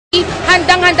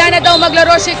Handang-handa na daw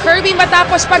maglaro si Kirby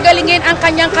matapos pagalingin ang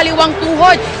kanyang kaliwang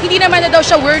tuhod. Hindi naman na daw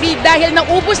siya worried dahil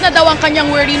naubos na daw ang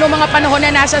kanyang worry noong mga panahon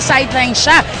na nasa sideline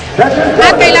siya.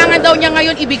 At kailangan daw niya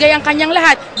ngayon ibigay ang kanyang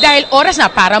lahat dahil oras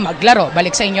na para maglaro.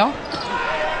 Balik sa inyo.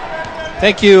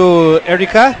 Thank you,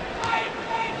 Erica.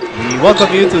 We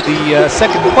welcome you to the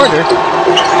second quarter.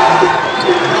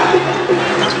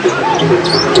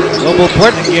 Global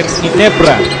Port against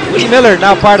Ginebra. Lee Miller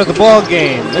now part of the ball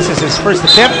game. This is his first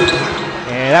attempt,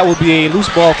 and that will be a loose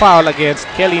ball foul against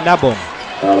Kelly Nabong.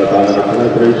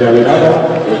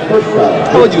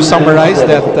 How would you summarize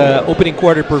that opening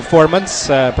quarter performance,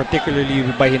 particularly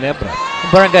by Ginebra?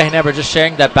 Barangay Ginebra just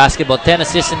sharing that basketball. 10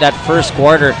 assists in that first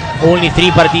quarter. Only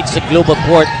 3 para dito sa Global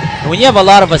Port. And when you have a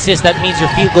lot of assists, that means your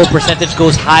field goal percentage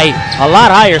goes high. A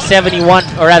lot higher, 71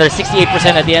 or rather 68%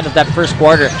 at the end of that first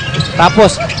quarter.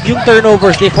 Tapos, yung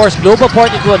turnovers, they forced Global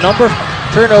Port into a number of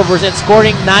turnovers and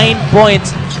scoring 9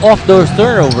 points off those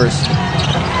turnovers.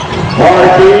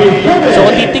 So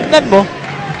kung titignan mo,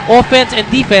 offense and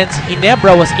defense,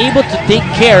 Ginebra was able to take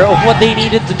care of what they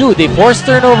needed to do. They forced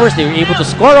turnovers, they were able to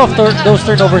score off those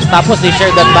turnovers, tapos they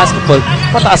shared that basketball,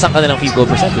 mataas ang kanilang field goal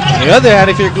percentage. On the other hand,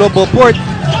 if you're Global Port,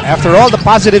 after all the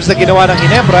positives na ginawa ng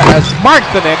Ginebra, as Mark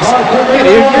connects,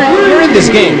 you're in this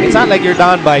game. It's not like you're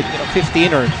down by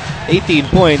 15 or 18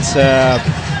 points.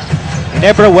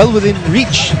 Ginebra well within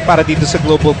reach para dito sa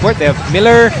Global Port. They have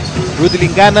Miller, Rudy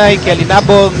Linganay, Kelly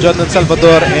Nabong, Jonathan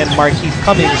Salvador, and Markeith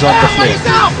Cummings on the floor.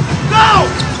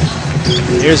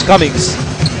 Here's Cummings.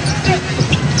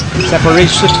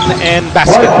 Separation and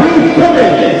basket.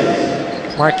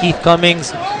 Markeith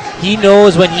Cummings, he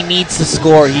knows when he needs to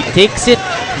score. He takes it,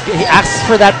 he asks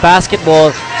for that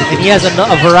basketball, and he has a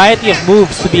variety of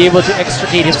moves to be able to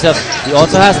extricate himself. He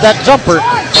also has that jumper,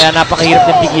 kaya napakahirap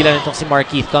din pigilan itong si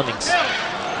Markeith Cummings.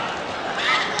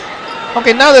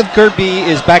 Okay, now that Kirby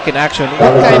is back in action,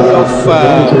 what kind of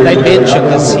dimension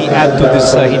does he add to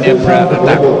this Ginebra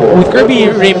attack? With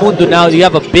Kirby Raimundo now, you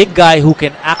have a big guy who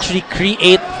can actually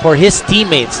create for his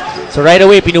teammates. So right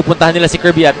away, pinupuntahan nila si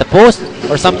Kirby at the post,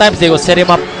 or sometimes they will set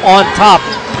him up on top.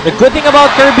 The good thing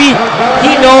about Kirby,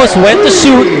 he knows when to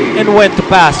shoot and when to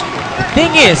pass. The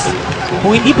thing is,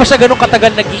 kung hindi pa siya ganun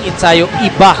katagal nag-iinsayo,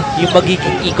 iba yung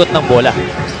magiging ikot ng bola.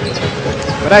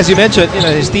 But as you mentioned,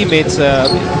 his teammates,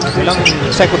 walang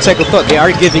second thought. They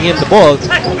are giving him the ball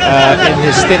in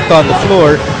his stint on the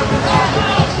floor.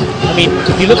 I mean,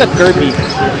 if you look at Kirby,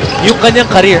 yung kanyang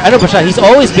career, ano ba siya? He's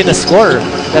always been a scorer.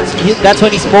 That's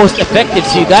when he's most effective.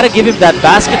 So you gotta give him that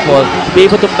basketball to be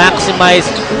able to maximize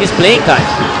his playing time.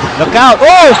 Look out!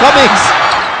 Oh, Cummings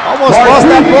almost lost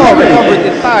that ball. Recovered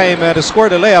in time to score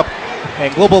the layup. And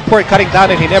Global Port cutting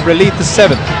down in Ginebra lead to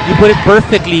 7. You put it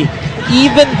perfectly.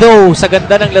 Even though sa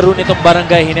ganda ng laro nitong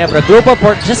Barangay Ginebra, Global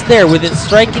Port just there within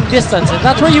striking distance, and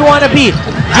that's where you want to be.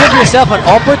 Give yourself an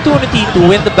opportunity to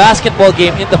win the basketball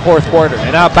game in the fourth quarter.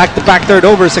 And now back-to-back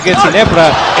turnovers against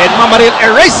Ginebra, and Mamaril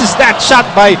erases that shot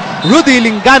by Rudy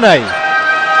Linganay.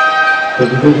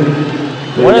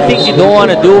 One of the things you don't want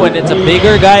to do when it's a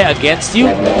bigger guy against you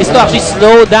is to actually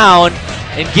slow down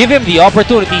and give him the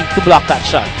opportunity to block that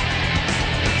shot.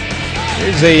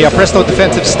 Here's a Presto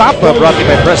defensive stop brought to you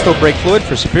by Presto Brake Fluid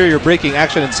for superior braking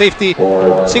action and safety.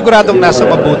 Siguradong nasa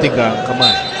mabuti kang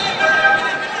kamay.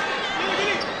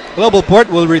 Global Port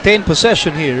will retain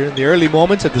possession here in the early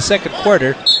moments of the second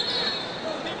quarter.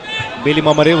 Billy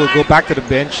Mamaril will go back to the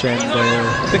bench, and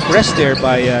a quick rest there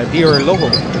by Dior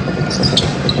Loho.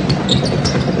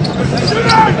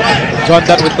 John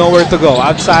Dunn with nowhere to go.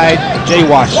 Outside, Jay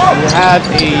Wash, who had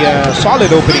a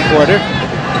solid opening quarter.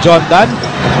 John Dunn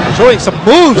showing some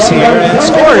moves here and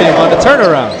scoring on the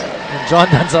turnaround. And John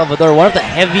Dunn Salvador, one of the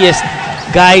heaviest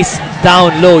guys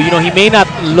down low. He may not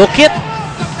look it,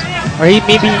 or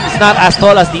maybe he's not as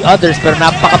tall as the others, pero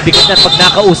napakabigat na pag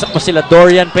nakausap mo sila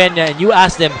Dorian Peña and you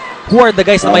ask them, who are the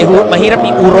guys na mahirap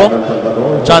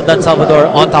i-urong? John Dunn Salvador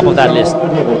on top of that list.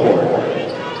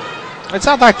 It's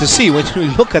not hard to see when you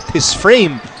look at his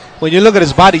frame. When you look at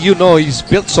his body, you know he's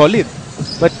built solid.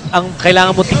 But ang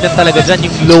kailangan mo tignan talaga dyan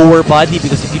yung lower body,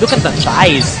 because if you look at the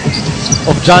thighs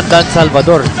of John Dunn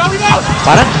Salvador,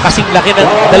 parang kasing laki ng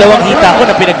dalawang hita ko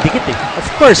na pinagdikit eh. Of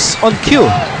course, on cue,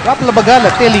 Rob Labagala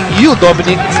telling you,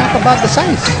 Dominic, it's not about the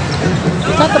size.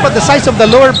 It's not about the size of the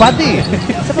lower body.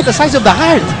 It's about the size of the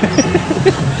heart.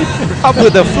 Rob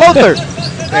with a floater.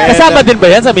 Kasama din ba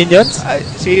yan sa Minions?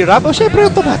 Si Rob, syempre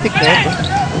automatic na yan.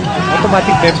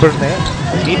 Automatic member na yan.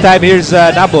 Meantime, here's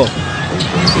Nabo.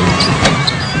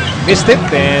 Missed it,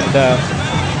 and that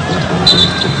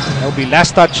will be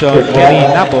last touch on Kelly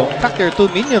Nabo. In fact, there are two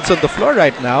Minions on the floor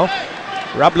right now.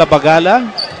 Rob Labagala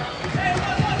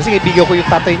Kasi kaibigan ko yung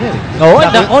tatay niya.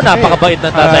 Oo, napakabait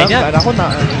ng tatay niya.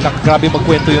 Grabe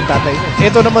magkwento yung tatay niya.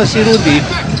 Ito naman si Rudy,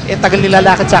 tagal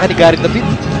nilalakad sa akin ni Gary David.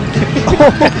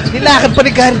 Nilakad pa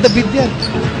ni Gary David yan.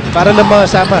 Para lang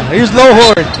masama. Here's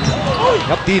Lowhorn.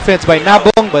 Up defense by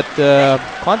Nabong, but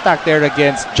contact there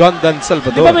against John Dan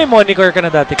Salvador. Di ba may moniker ka na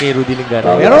dati kay Rudy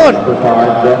Lingana? Meron.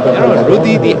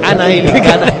 Rudy the Anay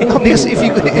Lingana. Because if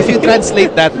you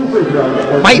translate that,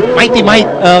 Mighty Might.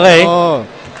 Okay. Oh.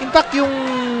 In fact, yung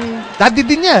daddy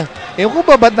din niya. Ewan ko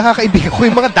ba, ba't nakakaibigan ko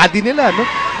yung mga daddy nila, no?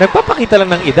 Nagpapakita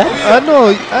lang ng edad?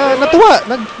 Natuwa.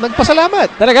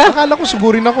 Nagpasalamat. Talaga? Akala ko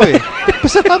sugurin ako eh.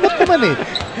 Pasalamat naman eh.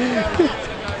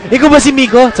 Ikaw ba si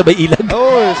Miko? Sabay ilag?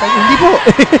 Oo, hindi po.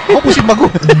 Ako po si Mago.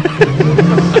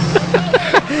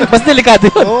 Mas delikado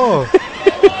yun. Oo.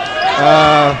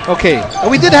 Okay.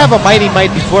 We did have a Mighty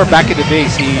Might before back in the day.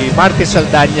 Si Martes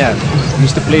Saldana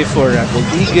used to play for Gold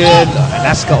Eagle,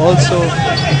 Alaska also.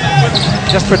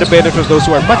 Just for the benefit of those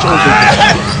who are much older.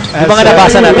 Yung mga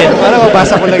nabasa natin. Para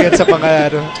mabasa ko lang yan sa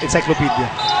mga encyclopedia.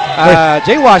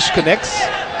 J-Wash connects.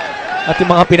 At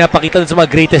yung mga pinapakita dun sa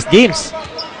mga greatest games.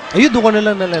 Ayun, doon ko na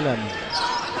lang nalaman.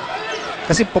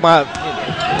 Kasi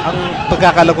ang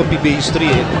pagkakala ko PBA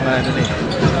history mga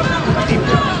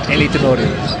tipo, LA Tenorio.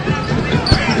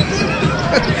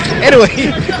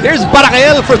 Anyway, there's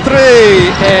Barangay for 3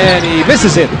 and he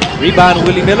misses it. Rebound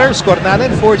Willie Miller, score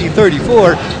natin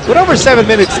 40-34 with over 7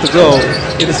 minutes to go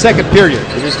in the second period.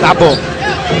 Here's Nabong.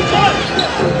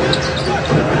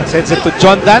 Sends it to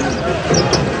John Dan.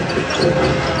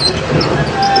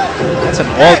 That's an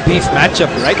all-beef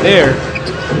matchup right there.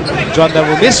 John Dan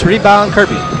will miss. Rebound,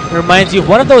 Kirby. Reminds you of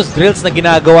one of those drills na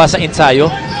ginagawa sa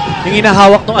ensayo. Yung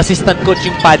inahawak ng assistant coach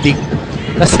yung padding.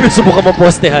 Tapos sinusubukan mo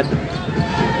postehan.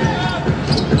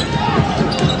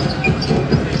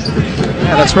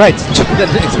 Yeah, that's right.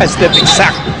 It has that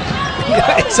exact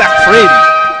frame.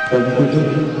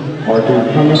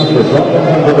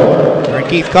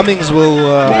 Keith Cummings will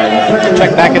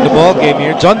check back in the ball game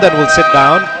here. John Dan will sit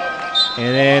down.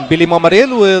 And then Billy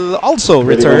Mamaril will also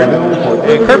return.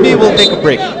 And Kirby will take a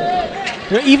break.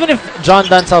 Even if John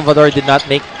Dan Salvador did not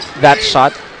make that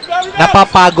shot,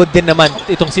 napapagod din naman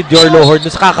itong si Dior Lohorn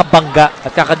sa kakabangga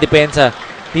at kakadepensa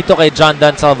dito kay John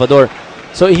Dan Salvador.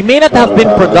 So he may not have been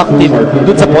productive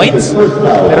dun sa points,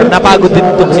 pero napagod din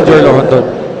itong si Dior Lohorn dun.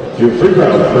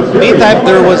 Meantime,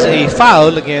 there was a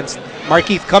foul against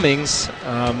Markeith Cummings.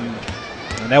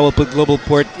 And that will put Global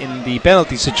Port in the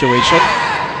penalty situation.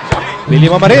 Billy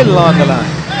Mamaril on the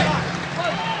line.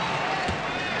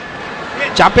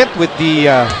 Japet with the...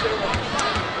 I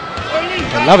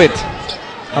love it.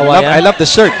 I love the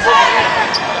shirt.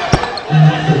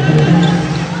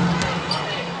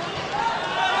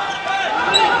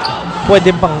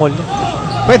 Pwedeng panghol.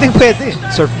 Pwede.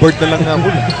 Surfboard na lang nga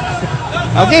muna.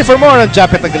 Okay, for more on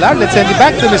Japet Aguilar, let's send you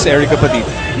back to Miss Erica Padilla.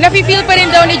 Nafe-feel pa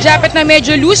rin daw ni Japet na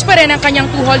medyo loose pa rin ang kanyang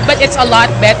two-hold, but it's a lot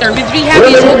better. With rehab,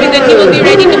 he's hoping that he will be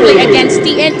ready to play against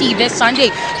TNT this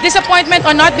Sunday. Disappointment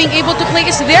on not being able to play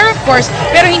is there, of course,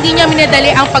 pero hindi niya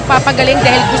minadali ang pagpapagaling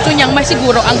dahil gusto niyang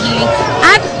masiguro ang healing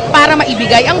at para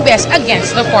maibigay ang best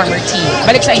against the former team.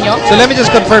 Balik sa inyo. So let me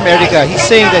just confirm, Erica, he's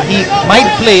saying that he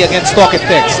might play against Talk and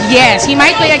Text. Yes, he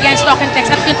might play against Talk and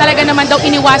Text at yun talaga naman daw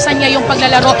iniwasan niya yung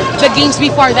paglalaro the games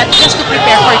before that just to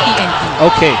prepare for TNT.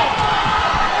 Okay.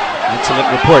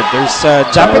 Excellent report. There's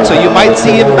Japet, so you might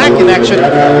see him back in action.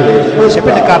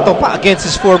 Siyempre nagkataon pa against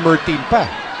his former team pa.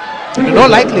 And in all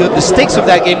likelihood, the stakes of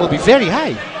that game will be very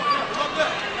high.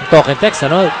 Talk and Text,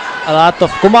 ano? A lot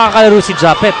of... Kung makakalaro si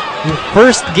Japet, yung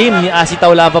first game ni Asi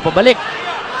Taulava pabalik,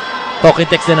 Talk and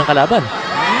Text din ang kalaban.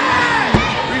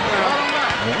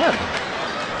 Ayan.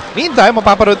 Meantime,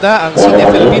 mapaparod na ang Cine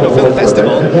Filipino Film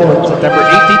Festival. September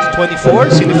 18 to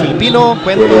 24, Cine Filipino,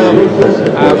 Kwento,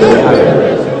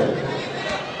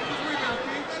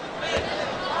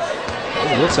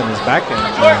 Wilson is back and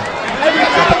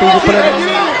kapatugo pala ng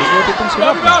bigot itong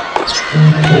sulap.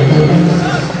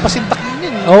 Pasintak din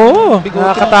yun. Oo,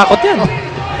 nakakatakot yan.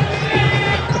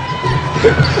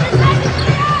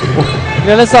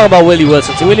 Let's talk about Willie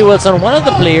Wilson. So Willie Wilson, one of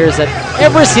the players that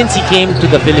ever since he came to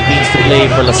the Philippines to play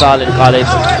for La Salle in college,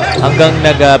 hanggang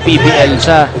nag-PBL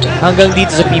siya, hanggang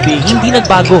dito sa PBA, hindi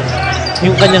nagbago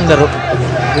yung kanyang laro.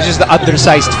 Which is the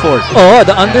undersized 4. Oh,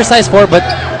 the undersized 4, but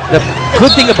the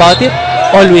good thing about it,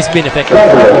 always been effective.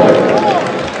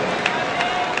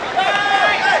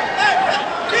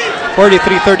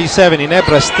 43-37,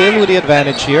 Ginebra still with the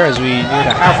advantage here as we near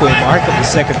the halfway mark of the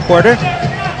second quarter.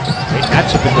 Great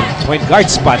matchup in the point guard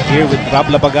spot here with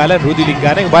Rob Labagala and Rudy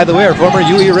Lingana. By the way, our former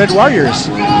UE Red Warriors.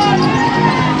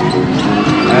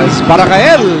 As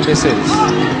Barakael misses.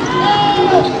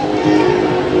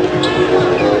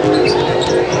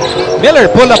 Miller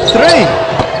pull up three.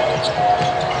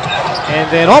 And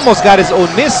then almost got his own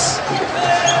miss.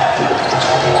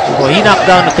 Well, he knocked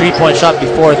down a three-point shot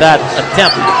before that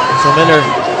attempt. So Miller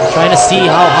trying to see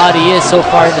how hot he is so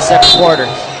far in the second quarter.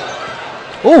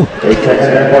 Ooh,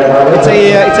 it's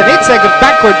an 8-second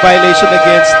backward violation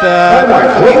against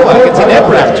against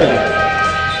Ginebra actually.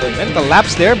 Mental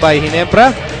lapse there by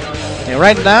Ginebra. And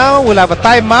right now we'll have a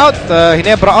timeout.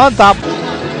 Ginebra on top.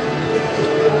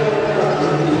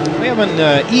 We have an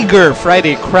eager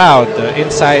Friday crowd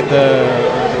inside the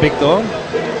Big Dome.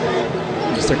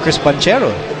 Mr. Chris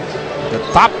Panchero, the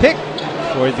top pick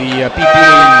for the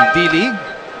PBA D-League.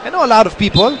 I know a lot of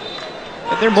people.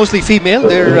 They're mostly female.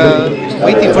 They're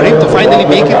waiting for him to finally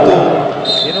make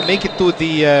it to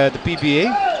the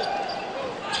PBA.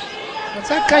 What's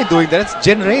that guy doing there? That's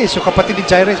Jen Reyes, yung kapatid ni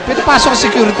Jai Reyes. Pwede pasok ang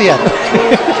security yan.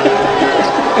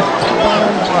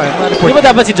 Di ba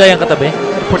dapat si Jai ang katabi?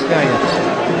 Report nga yan.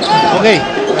 Okay,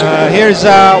 here's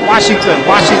Washington.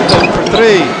 Washington for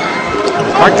three.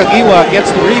 Mark Agiwa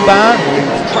gets the rebound.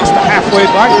 Across the halfway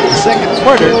mark in the second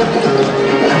quarter.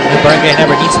 And Barangay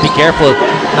never needs to be careful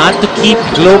not to keep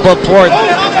Global Port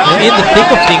in the thick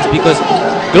of things, because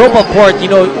Global Port,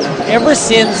 ever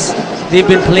since they've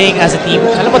been playing as a team,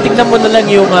 alam mo, tingnan mo na lang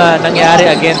yung nangyari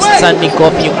against Sunning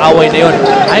Coffee, yung away na yun.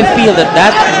 I feel that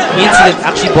incident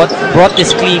actually brought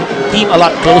this team a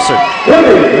lot closer.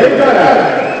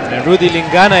 And Rudy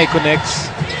Linganay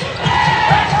connects.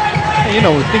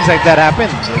 Things like that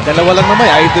happen. Dalawa lang naman,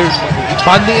 either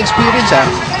bonding experience,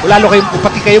 lalo kayo,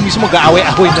 pati kayo mismo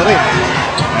gaaway-away na rin.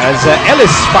 As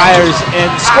Ellis fires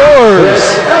and scores.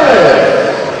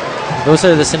 Those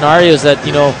are the scenarios that,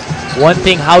 one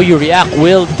thing, how you react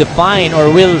will define or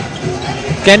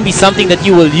can be something that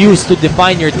you will use to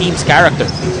define your team's character.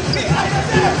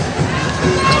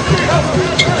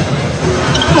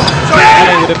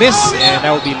 With a miss, and that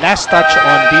will be last touch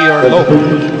on Dior Low.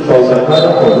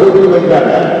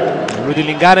 Rudy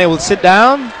Linganay will sit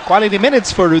down. Quality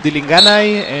minutes for Rudy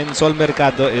Linganay, and Sol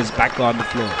Mercado is back on the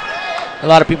floor. A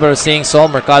lot of people are saying Sol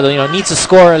Mercado, needs to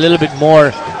score a little bit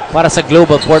more para sa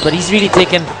Global Port, but he's really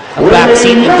taken a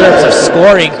backseat in terms of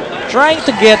scoring, trying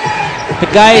to get the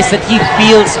guys that he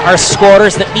feels are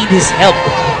scorers that need his help.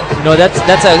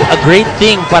 That's a great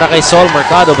thing para kay Sol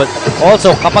Mercado, but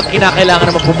also kapag kinakailangan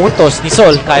naman pumuntos ni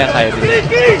Sol, kaya-kaya din.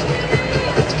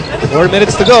 4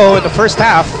 minutes to go in the first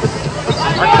half.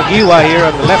 Mark Agiwa here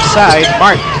on the left side.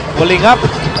 Mark pulling up.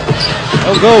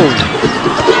 No go.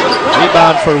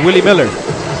 Rebound for Willie Miller.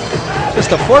 Just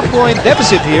a 4-point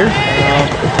deficit here.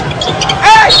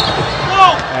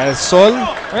 As Sol,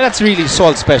 that's really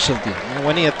Sol's specialty.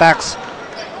 When he attacks,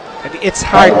 it's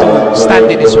hard to stand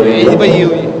in his way.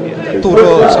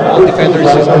 Turo sa mga defenders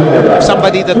is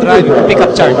somebody that drive, pick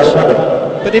up charge.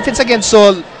 But if it's against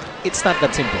Sol, it's not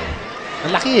that simple.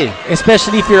 Ang laki eh.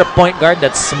 Especially if you're a point guard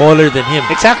that's smaller than him.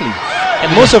 Exactly. And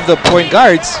most of the point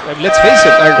guards, let's face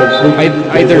it, are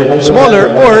either smaller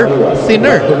or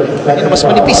thinner. Mas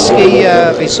manipis kay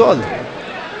Sol.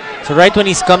 So right when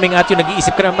he's coming at you,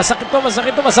 nag-iisip ka na, masakit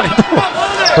to.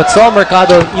 But Sol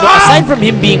Mercado, aside from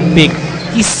him being big,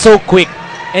 he's so quick.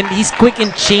 And he's quick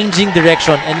in changing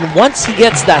direction. And once he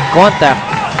gets that contact,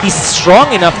 he's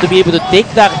strong enough to be able to take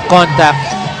that contact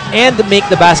and make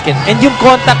the basket. And yung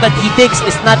contact that he takes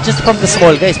is not just from the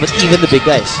small guys, but even the big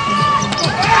guys.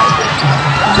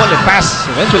 Well, the pass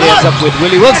eventually ends up with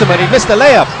Willie Wilson, but he missed the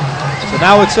layup. So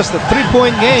now it's just a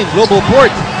 3-point game. Global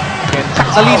Port can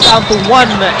cut the lead down to 1,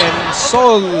 and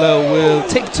Sol will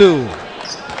take 2.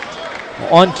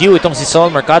 On cue, itong si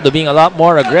Sol Mercado being a lot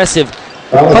more aggressive.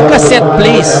 Pagka set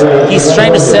plays, he's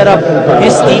trying to set up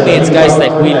his teammates, guys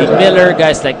like Willie Miller,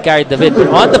 guys like Gary David.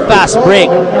 But on the fast break,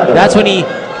 that's when he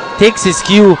takes his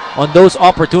cue on those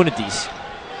opportunities.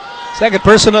 Second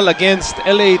personal against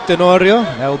LA Tenorio.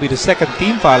 That will be the second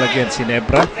team foul against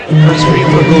Ginebra. First free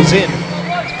throw goes in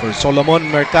for Solomon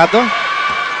Mercado.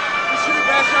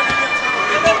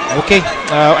 Okay,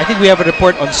 I think we have a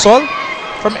report on Sol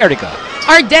from Erica.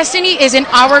 Our destiny is in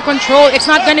our control. It's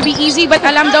not gonna be easy, but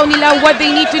alam daw nila what they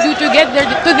need to do to get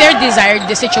to their desired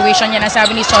situation. Yan ang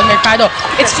sabi ni Sol Mercado.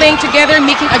 It's playing together,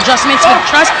 making adjustments with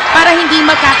trust para hindi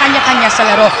magkakanya-kanya sa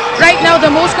laro. Right now,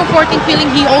 the most comforting feeling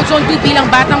he holds on to bilang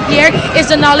batang player is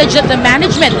the knowledge that the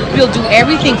management will do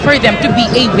everything for them to be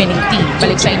a winning team.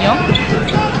 Balik sa inyo.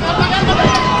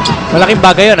 Malaking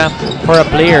bagay yun for a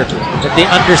player, that they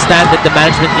understand that the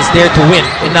management is there to win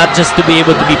and not just to be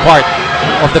able to be part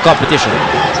of the competition.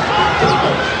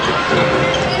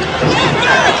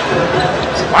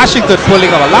 Washington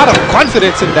pulling up a lot of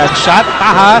confidence in that shot.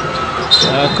 Taha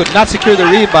could not secure the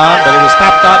rebound, but it was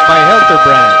tapped out by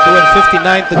Helterbrand.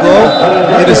 2:59 to go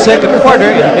in the second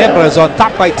quarter. Ginebra is on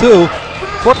top by 2.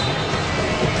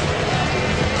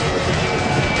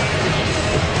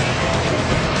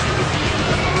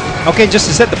 Okay, just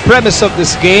to set the premise of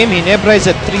this game, Ginebra is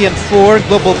at 3-4,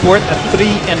 Global Port at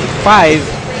 3-5.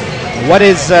 What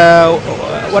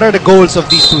are the goals of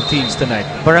these two teams tonight?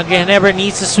 Barangay Ginebra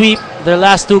needs to sweep their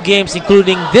last 2 games,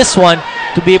 including this one,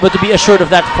 to be able to be assured of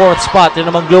that 4th spot. Then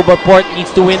naman Global Port needs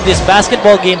to win this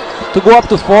basketball game to go up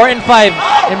to 4-5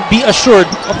 and be assured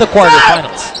of the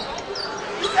quarterfinals.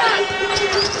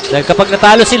 Dahil kapag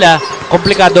natalo sila,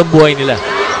 komplikado ang buhay nila.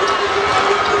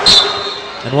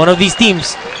 And one of these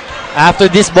teams, after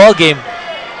this ball game,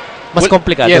 mas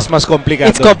komplikado. Yes, mas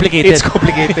komplikado. It's complicated. It's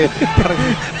complicated.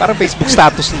 parang Facebook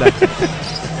status lang.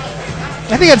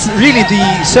 I think it's really the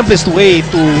simplest way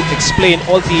to explain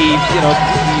all the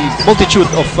multitude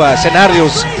of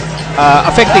scenarios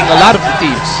affecting a lot of the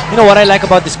teams. You know what I like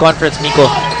about this conference,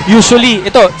 Miko? Usually,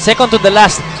 ito, second to the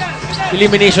last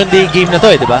elimination day game na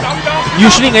to, di ba?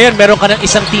 Usually ngayon, meron ka ng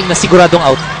isang team na siguradong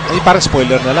out. Ay, parang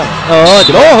spoiler na lang. Oo,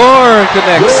 di ba? Lohorn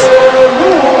connects.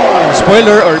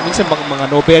 Spoiler or minsan mga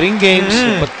no-bearing games,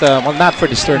 but well, not for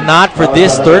this tournament. Not for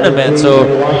this tournament. So,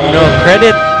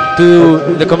 credit to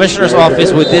the commissioner's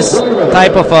office with this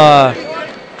type of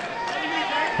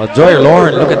Joy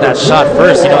Lohorn, look at that shot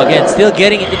first. Again, still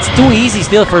getting it. It's too easy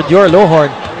still for Dior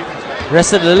Lohorn.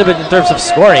 Rested a little bit in terms of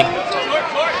scoring.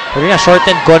 Pero nga,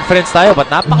 shortened conference tayo, but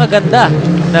napakaganda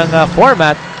ng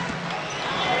format.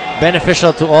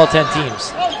 Beneficial to all 10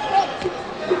 teams.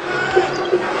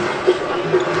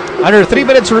 Under 3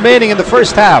 minutes remaining in the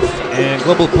first half, and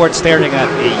Global Port staring at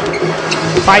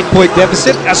a 5-point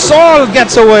deficit. Sol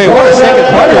gets away. What a second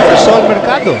quarter for Sol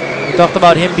Mercado. We talked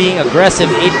about him being aggressive.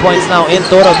 8 points now in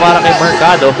total para kay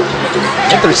Mercado.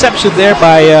 Interception there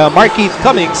by Markeith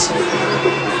Cummings.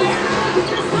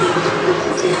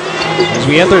 As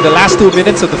we enter the last 2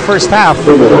 minutes of the first half,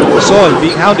 Sol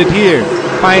being hounded here.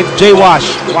 Finds J.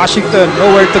 Washington,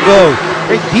 nowhere to go.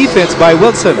 Great defense by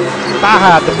Wilson.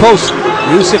 Taha at the post.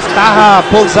 Yusuf Taha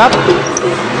pulls up.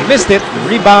 He missed it.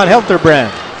 Rebound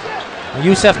Helterbrand.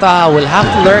 Yusuf Taha will have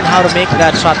to learn how to make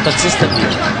that shot consistently.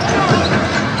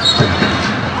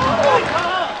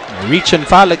 Reach and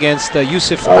foul against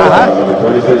Yusuf Taha.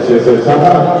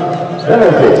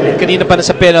 Kanina pa na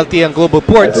sa penalty ang Global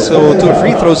Port, so 2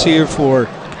 free throws here for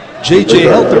JJ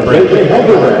Helterbrand.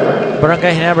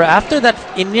 Barangay Ginebra, after that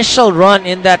initial run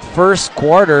in that first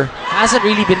quarter, hasn't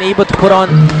really been able to put on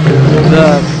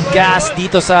the gas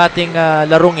dito sa ating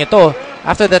larong ito.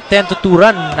 After that 10-2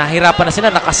 run, nahirapan na sila,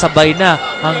 nakasabay na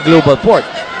ang Global Port.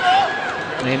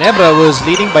 Ginebra was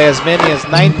leading by as many as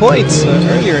 9 points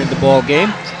earlier in the ball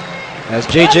game, as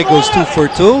JJ goes 2 for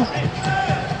 2.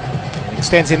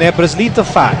 Extends Ginebra's lead to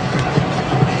 5.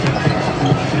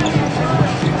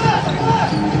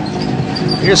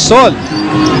 Here's Sol.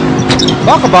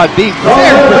 Talk about being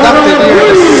very productive here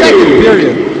in the second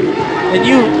period. And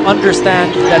you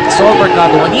understand that Sol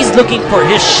Mercado, when he's looking for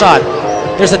his shot,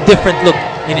 there's a different look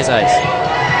in his eyes.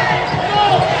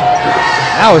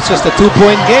 Now it's just a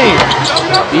 2-point game.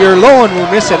 You're alone will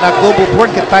miss it. Now Global Port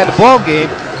can tie the ball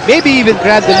game. Maybe even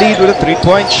grab the lead with a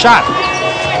 3-point shot.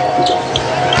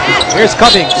 Here's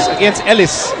Cummings against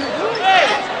Ellis.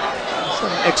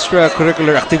 Some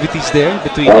extracurricular activities there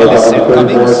between Ellis and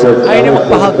Cummings. Ayaw na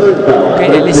magpahag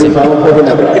kay Ellis.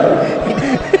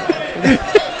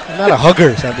 Not a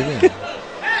hugger, sabi niya.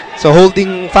 So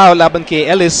holding foul laban kay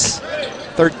Ellis.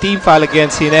 3rd team foul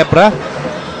against Ginebra.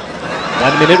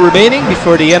 1 minute remaining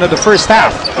before the end of the first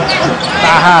half.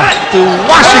 Taha to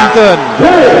Washington.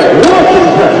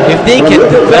 If they can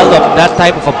develop that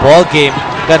type of a ball game,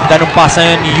 ganda nung pasa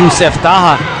yun ni Yusuf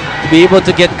Taha, to be able to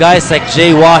get guys like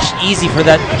Jay Wash easy for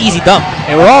that easy dunk.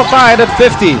 And we're all tied at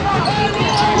 50.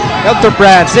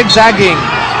 Helterbrand zigzagging.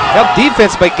 Help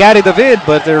defense by Gary David,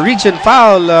 but the reach and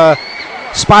foul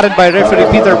spotted by referee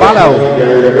Peter Balao.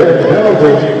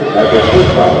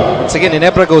 Once again,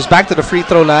 Ginebra goes back to the free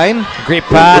throw line. Great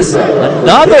pass.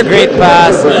 Another great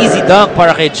pass. Easy dunk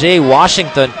para kay Jay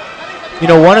Washington.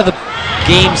 One of the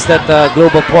games that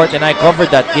Global Port and I covered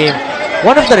that game,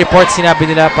 one of the reports sinabi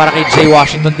nila para kay Jay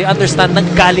Washington, they understand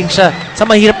nanggaling siya sa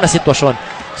mahirap na sitwasyon.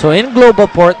 So in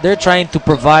Global Port, they're trying to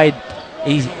provide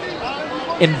a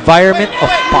environment of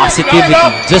positivity,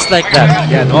 just like that.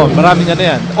 Yan, maraming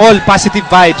yan. All positive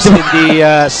vibes in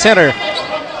the center.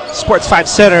 Sports 5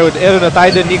 Center with Aaron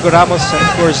Ataida, Nico Ramos, and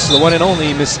of course the one and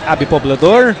only Miss Abby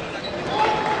Poblador.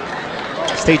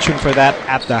 Stay tuned for that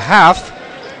at the half.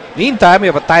 Meantime, we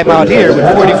have a timeout here with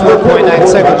 44.9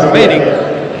 seconds remaining.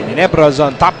 And Ginebra is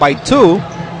on top by 2,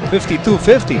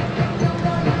 52-50.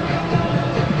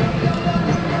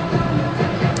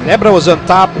 Ginebra was on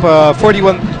top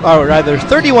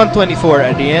 31-24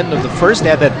 at the end of the first. They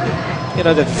had that,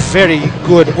 that very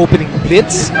good opening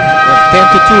blitz, that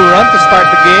 10-2 run to start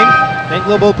the game. Then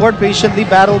Global Port patiently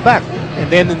battled back. And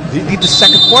then in the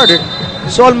second quarter,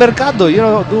 Sol Mercado,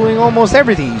 doing almost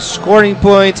everything. He's scoring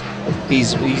points,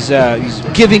 he's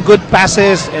giving good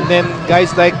passes, and then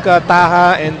guys like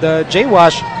Taha and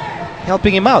J-Wash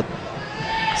helping him out.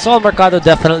 Sol Mercado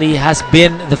definitely has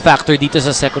been the factor dito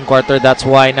sa second quarter. That's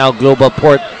why now Global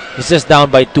Port is just down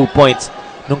by 2 points.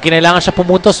 Nung kinailangan siya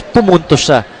pumuntos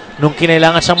siya. Nung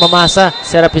kinailangan siyang mamasa,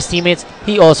 set up his teammates,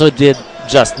 he also did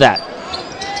just that.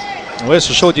 We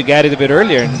also showed you Gary a bit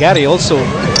earlier, and Gary also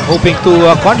hoping to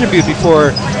contribute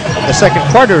before the second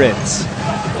quarter ends.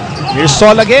 Here's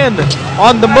Sol again,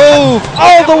 on the move,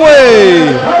 all the way!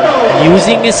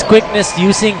 Using his quickness,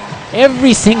 using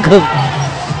every single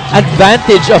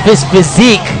advantage of his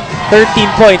physique. 13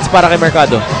 points para kay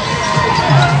Mercado.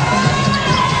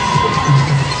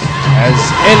 As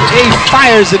LA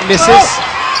fires and misses.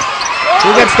 Who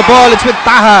gets the ball? It's with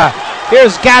Taha.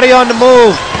 Here's Gary on the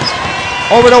move.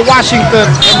 Over to Washington,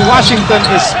 and Washington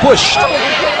is pushed.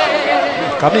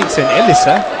 Cummings and Ellis,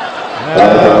 huh?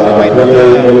 Might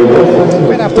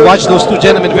have to watch those two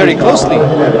gentlemen very closely.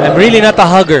 I'm really not a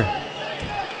hugger.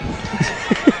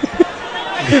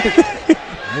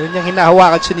 Yun yung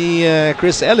hinahawakan siya ni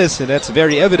Chris Ellis, and that's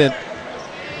very evident.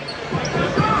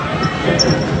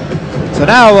 So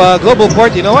now, Global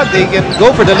Port, you know what? They can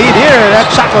go for the lead here. That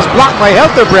shot was blocked by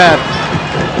Helterbrand.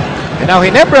 And now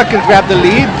Ginebra can grab the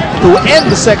lead to end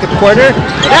the second quarter.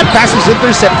 That pass was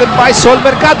intercepted by Sol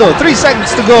Mercado. 3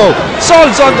 seconds to go.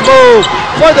 Sol's on the move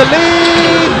for the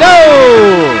lead. No!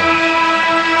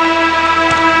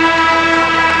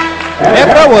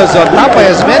 Ginebra was on top by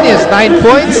as many as 9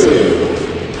 points.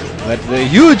 But the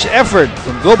huge effort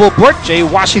from Global Port. Jay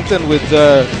Washington with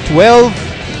 12.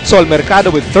 Sol Mercado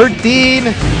with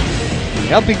 13.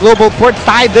 Helping Global Port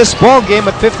tie this ball game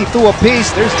at 52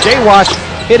 apiece. There's Jay Wash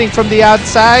hitting from the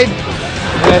outside.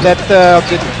 That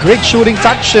great shooting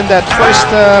touch in that first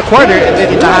quarter, and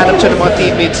then hinahanap siya ng mga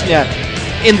teammates niya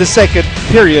in the second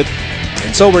period.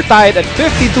 And so we're tied at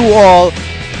 52 all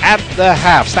at the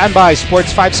half. Stand by,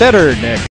 Sports 5 Center next.